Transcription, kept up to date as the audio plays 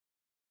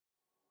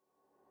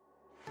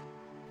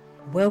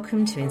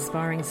Welcome to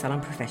Inspiring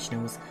Salon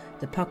Professionals,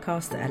 the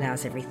podcast that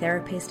allows every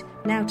therapist,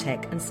 nail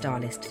tech and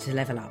stylist to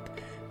level up,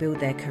 build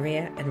their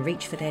career and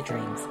reach for their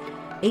dreams.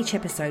 Each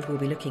episode will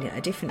be looking at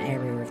a different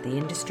area of the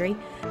industry,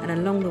 and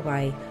along the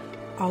way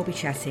I'll be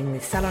chatting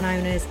with salon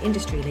owners,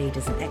 industry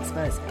leaders and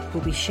experts who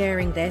will be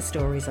sharing their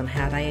stories on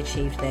how they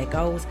achieved their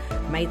goals,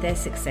 made their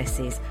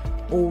successes,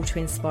 all to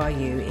inspire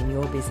you in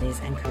your business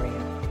and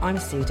career. I'm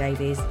Sue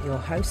Davies, your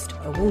host,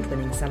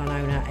 award-winning salon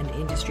owner and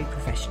industry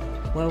professional.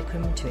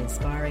 Welcome to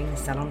Inspiring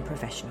Salon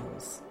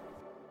Professionals.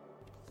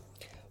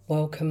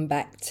 Welcome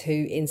back to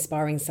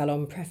Inspiring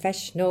Salon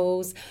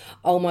Professionals.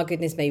 Oh my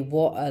goodness me,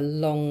 what a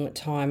long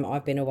time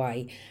I've been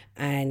away.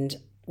 And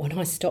when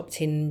I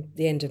stopped in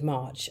the end of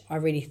March, I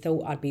really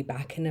thought I'd be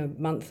back in a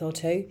month or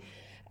two.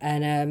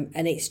 And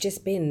it's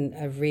just been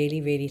a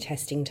really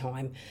testing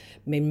time.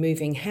 I've been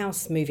moving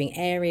house, moving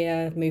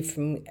area, moved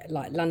from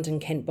like London,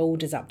 Kent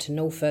borders up to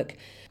Norfolk.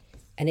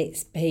 And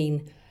it's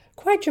been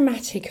quite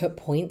dramatic at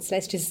points,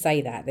 let's just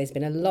say that. There's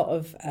been a lot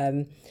of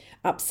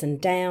ups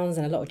and downs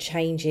and a lot of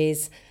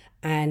changes.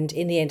 And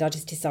in the end, I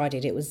just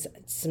decided it was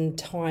some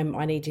time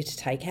I needed to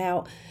take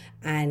out.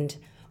 And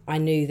I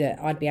knew that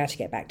I'd be able to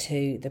get back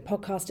to the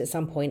podcast at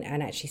some point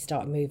and actually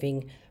start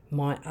moving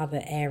my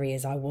other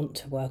areas I want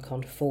to work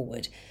on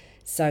forward.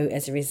 So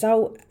as a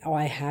result,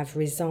 I have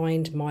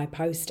resigned my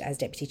post as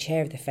Deputy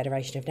Chair of the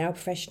Federation of Nail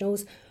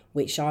Professionals,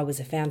 which I was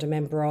a founder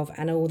member of.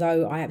 And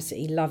although I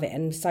absolutely love it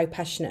and am so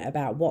passionate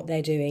about what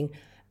they're doing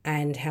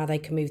and how they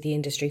can move the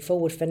industry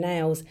forward for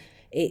nails,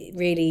 it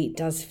really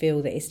does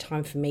feel that it's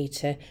time for me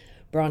to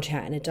branch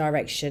out in a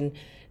direction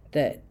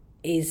that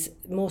is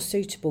more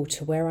suitable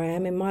to where I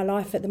am in my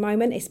life at the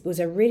moment. It was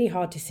a really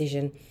hard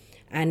decision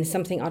and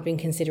something I'd been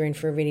considering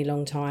for a really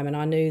long time. And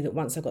I knew that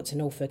once I got to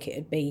Norfolk, it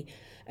would be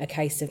a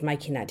case of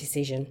making that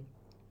decision.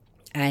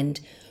 And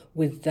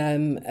with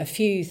a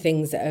few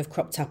things that have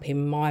cropped up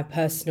in my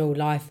personal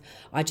life,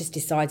 I just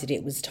decided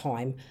it was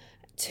time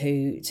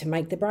to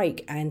make the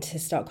break and to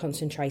start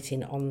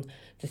concentrating on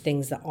the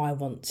things that I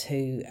want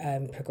to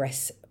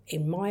progress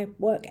in my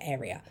work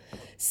area.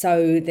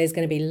 So there's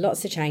going to be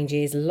lots of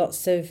changes,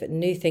 lots of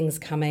new things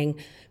coming,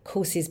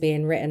 courses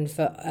being written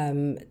for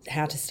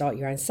how to start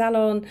your own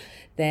salon.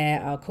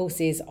 There are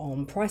courses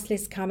on price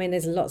lists coming.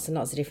 There's lots and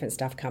lots of different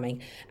stuff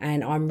coming.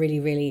 And I'm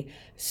really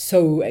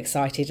so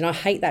excited. And I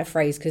hate that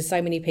phrase because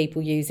so many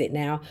people use it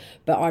now,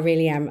 but I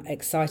really am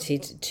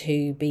excited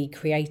to be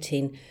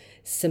creating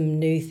some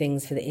new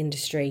things for the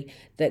industry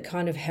that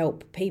kind of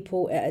help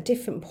people at a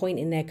different point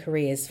in their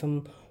careers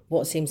from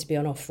what seems to be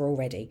on offer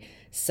already.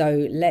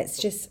 So let's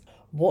just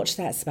watch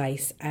that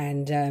space,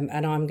 and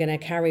I'm going to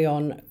carry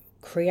on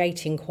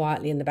creating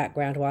quietly in the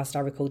background whilst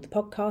I record the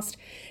podcast.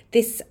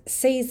 This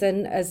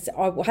season, as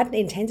I hadn't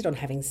intended on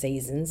having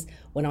seasons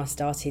when I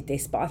started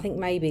this, but I think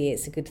maybe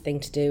it's a good thing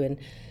to do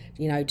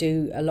and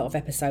do a lot of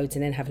episodes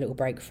and then have a little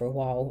break for a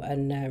while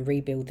and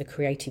rebuild the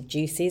creative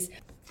juices.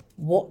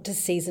 What does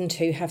season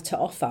 2 have to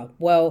offer?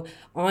 Well,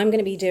 I'm going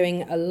to be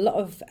doing a lot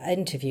of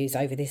interviews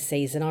over this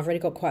season. I've already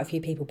got quite a few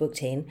people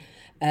booked in.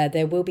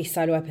 There will be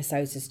solo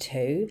episodes as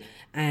too.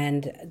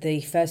 And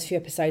the first few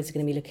episodes are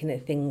going to be looking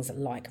at things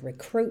like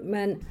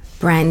recruitment,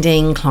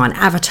 branding, client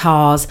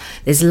avatars.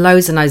 There's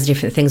loads and loads of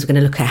different things. We're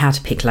going to look at how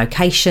to pick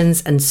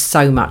locations and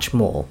so much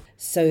more.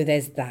 So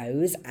there's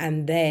those.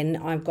 And then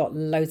I've got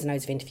loads and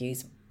loads of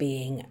interviews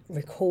being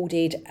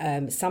recorded,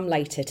 some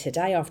later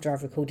today after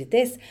I've recorded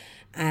this.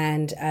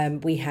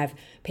 And we have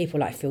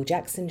people like Phil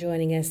Jackson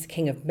joining us,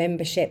 King of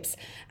Memberships,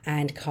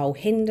 and Carl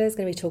Hinder is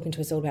going to be talking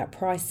to us all about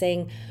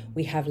pricing.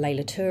 We have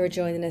Layla Tura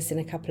joining us in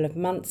a couple of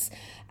months,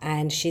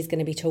 and she's going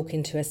to be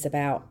talking to us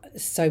about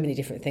so many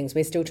different things.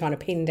 We're still trying to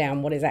pin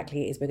down what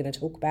exactly it is we're going to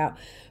talk about,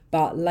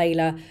 but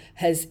Layla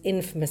has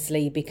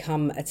infamously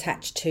become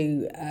attached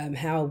to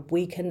how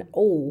we can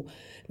all,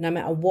 no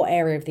matter what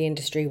area of the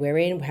industry we're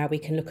in, how we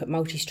can look at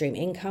multi-stream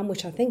income,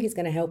 which I think is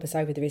going to help us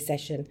over the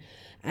recession.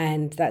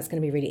 And that's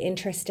going to be really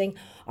interesting.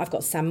 I've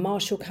got Sam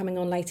Marshall coming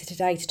on later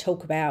today to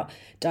talk about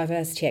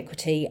diversity,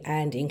 equity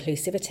and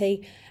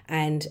inclusivity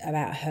and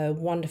about her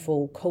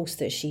wonderful course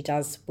that she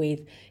does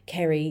with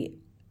Kerry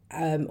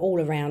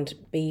all around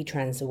Be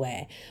Trans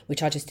Aware,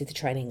 which I just did the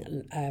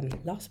training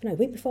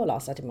week before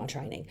last I did my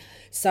training.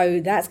 So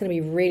that's going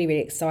to be really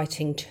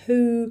exciting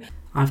too.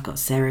 I've got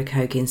Sarah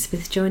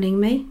Cogan-Smith joining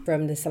me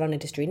from the Salon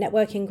Industry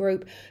Networking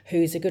Group,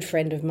 who's a good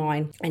friend of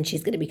mine, and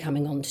she's going to be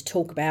coming on to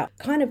talk about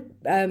kind of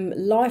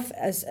life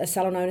as a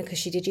salon owner, because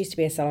she did used to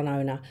be a salon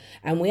owner,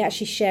 and we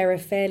actually share a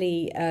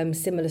fairly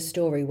similar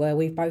story where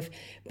we've both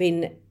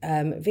been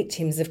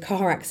victims of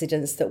car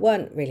accidents that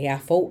weren't really our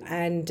fault,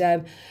 and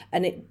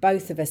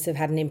both of us have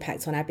had an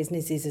impact on our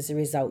businesses as a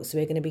result. So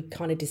we're going to be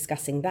kind of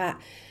discussing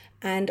that,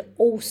 and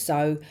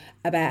also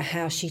about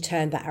how she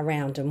turned that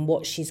around and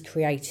what she's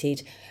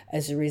created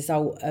as a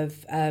result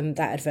of that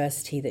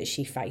adversity that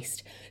she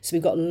faced. So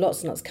we've got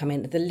lots and lots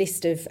coming. The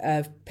list of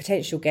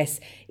potential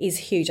guests is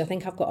huge. I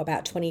think I've got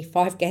about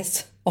 25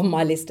 guests on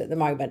my list at the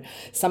moment,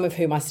 some of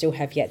whom I still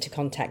have yet to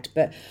contact,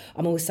 but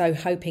I'm also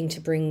hoping to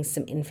bring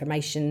some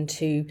information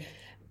to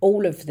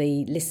all of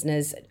the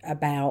listeners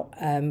about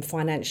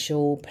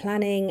financial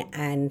planning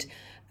and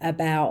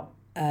about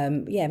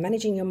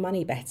managing your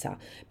money better,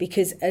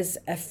 because as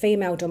a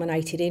female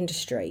dominated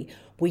industry,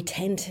 we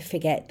tend to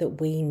forget that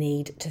we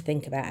need to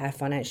think about our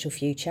financial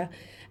future.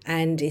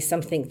 And it's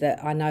something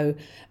that I know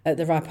at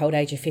the ripe old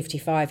age of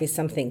 55 is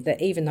something that,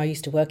 even though I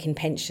used to work in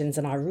pensions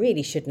and I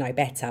really should know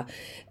better,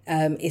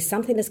 is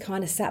something that's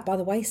kind of sat by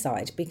the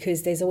wayside,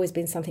 because there's always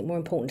been something more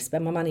important to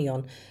spend my money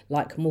on,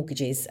 like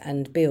mortgages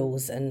and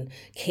bills and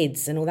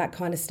kids and all that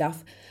kind of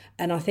stuff.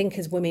 And I think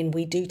as women,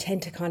 we do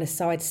tend to kind of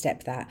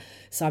sidestep that.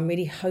 So I'm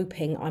really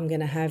hoping I'm going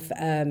to have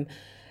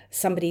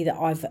somebody that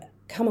I've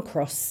come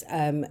across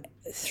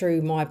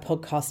through my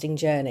podcasting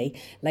journey,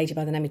 a lady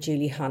by the name of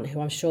Julie Hunt,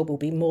 who I'm sure will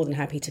be more than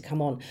happy to come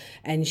on.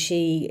 And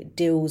she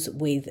deals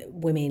with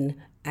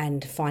women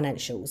and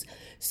financials.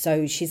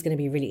 So she's going to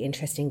be a really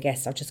interesting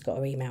guest. I've just got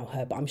to email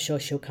her, but I'm sure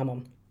she'll come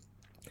on.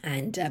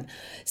 And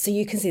so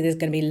you can see there's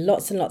going to be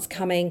lots and lots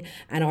coming,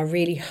 and I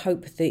really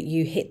hope that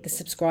you hit the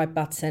subscribe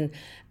button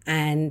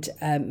and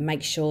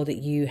make sure that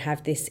you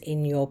have this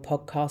in your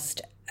podcast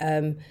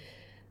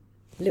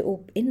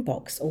little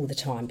inbox all the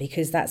time,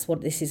 because that's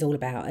what this is all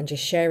about, and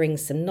just sharing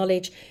some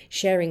knowledge,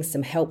 sharing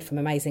some help from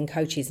amazing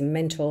coaches and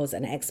mentors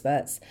and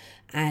experts,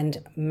 and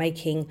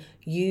making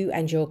you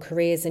and your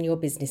careers and your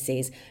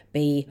businesses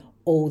be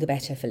all the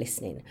better for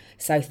listening.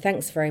 So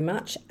thanks very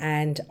much,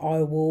 and I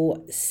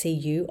will see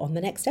you on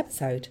the next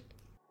episode.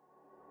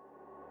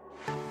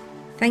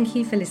 Thank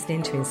you for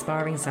listening to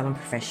Inspiring Salon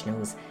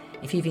Professionals.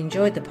 If you've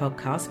enjoyed the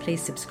podcast,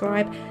 please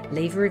subscribe,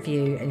 leave a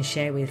review and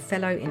share with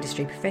fellow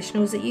industry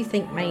professionals that you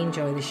think may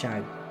enjoy the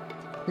show.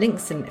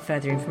 Links and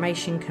further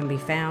information can be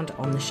found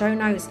on the show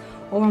notes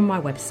or on my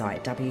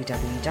website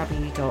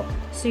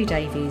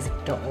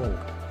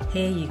www.suedavies.org.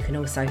 Here you can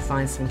also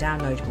find some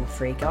downloadable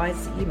free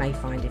guides that you may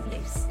find of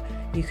use.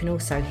 You can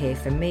also hear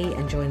from me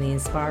and join the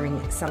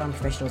Inspiring Salon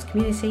Professionals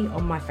community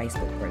on my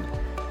Facebook group.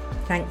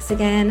 Thanks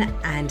again,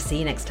 and see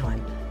you next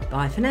time.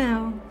 Bye for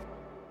now.